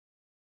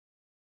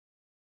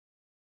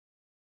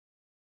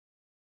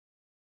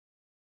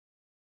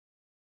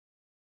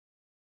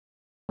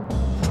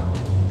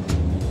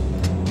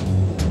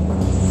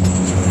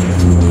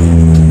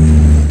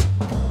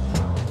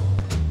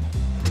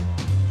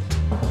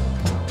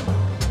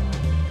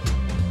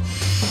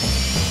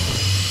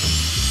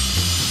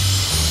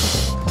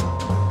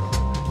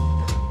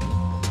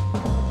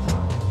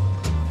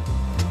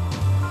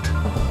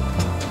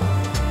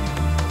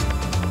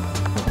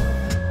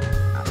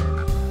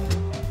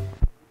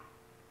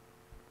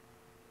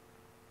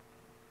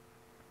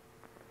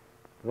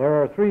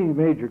There are three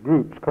major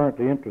groups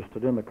currently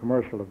interested in the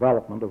commercial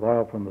development of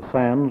oil from the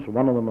sands.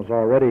 One of them has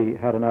already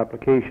had an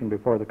application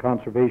before the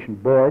Conservation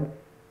Board,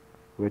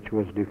 which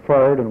was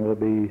deferred and will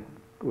be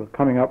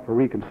coming up for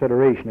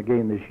reconsideration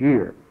again this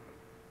year.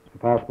 It's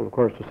impossible, of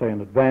course, to say in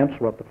advance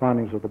what the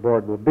findings of the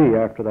board will be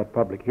after that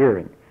public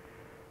hearing.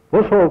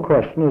 This whole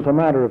question is a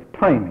matter of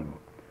timing.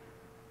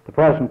 At the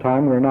present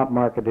time, we're not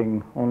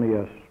marketing only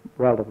a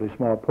relatively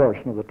small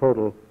portion of the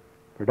total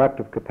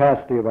productive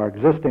capacity of our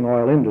existing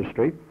oil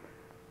industry.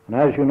 And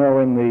as you know,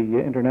 in the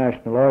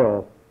international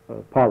oil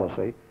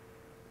policy,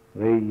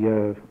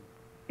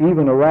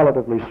 even a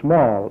relatively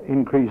small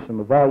increase in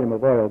the volume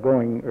of oil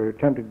going or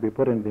attempting to be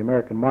put into the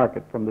American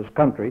market from this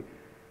country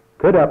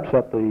could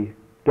upset the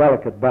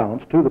delicate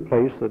balance to the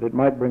place that it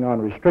might bring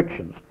on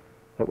restrictions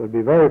that would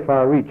be very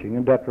far-reaching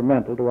and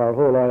detrimental to our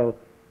whole oil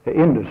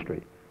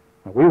industry.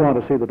 Now, we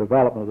want to see the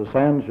development of the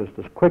sands just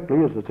as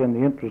quickly as it's in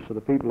the interest of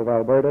the people of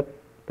Alberta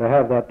to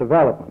have that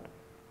development.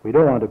 We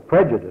don't want to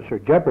prejudice or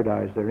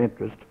jeopardize their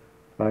interest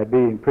by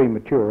being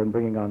premature and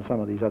bringing on some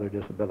of these other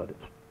disabilities.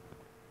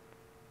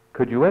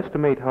 Could you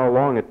estimate how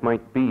long it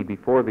might be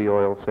before the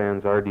oil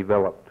sands are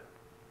developed?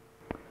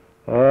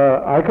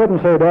 I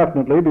couldn't say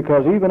definitely,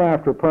 because even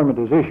after a permit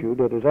is issued,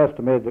 it is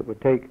estimated it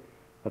would take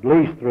at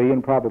least 3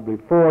 and probably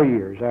 4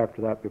 years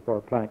after that before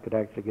a plant could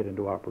actually get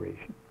into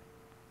operation.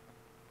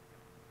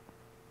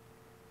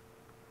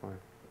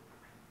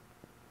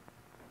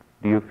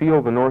 Do you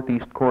feel the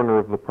northeast corner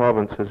of the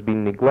province has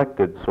been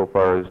neglected so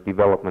far as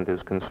development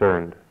is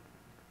concerned?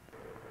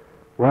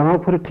 Well, I'll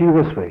put it to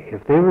you this way.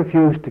 If they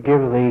refuse to give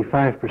the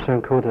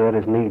 5% quota that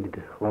is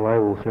needed, well, I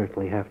will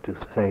certainly have to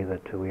say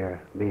that we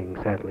are being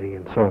sadly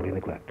and sorely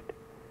neglected.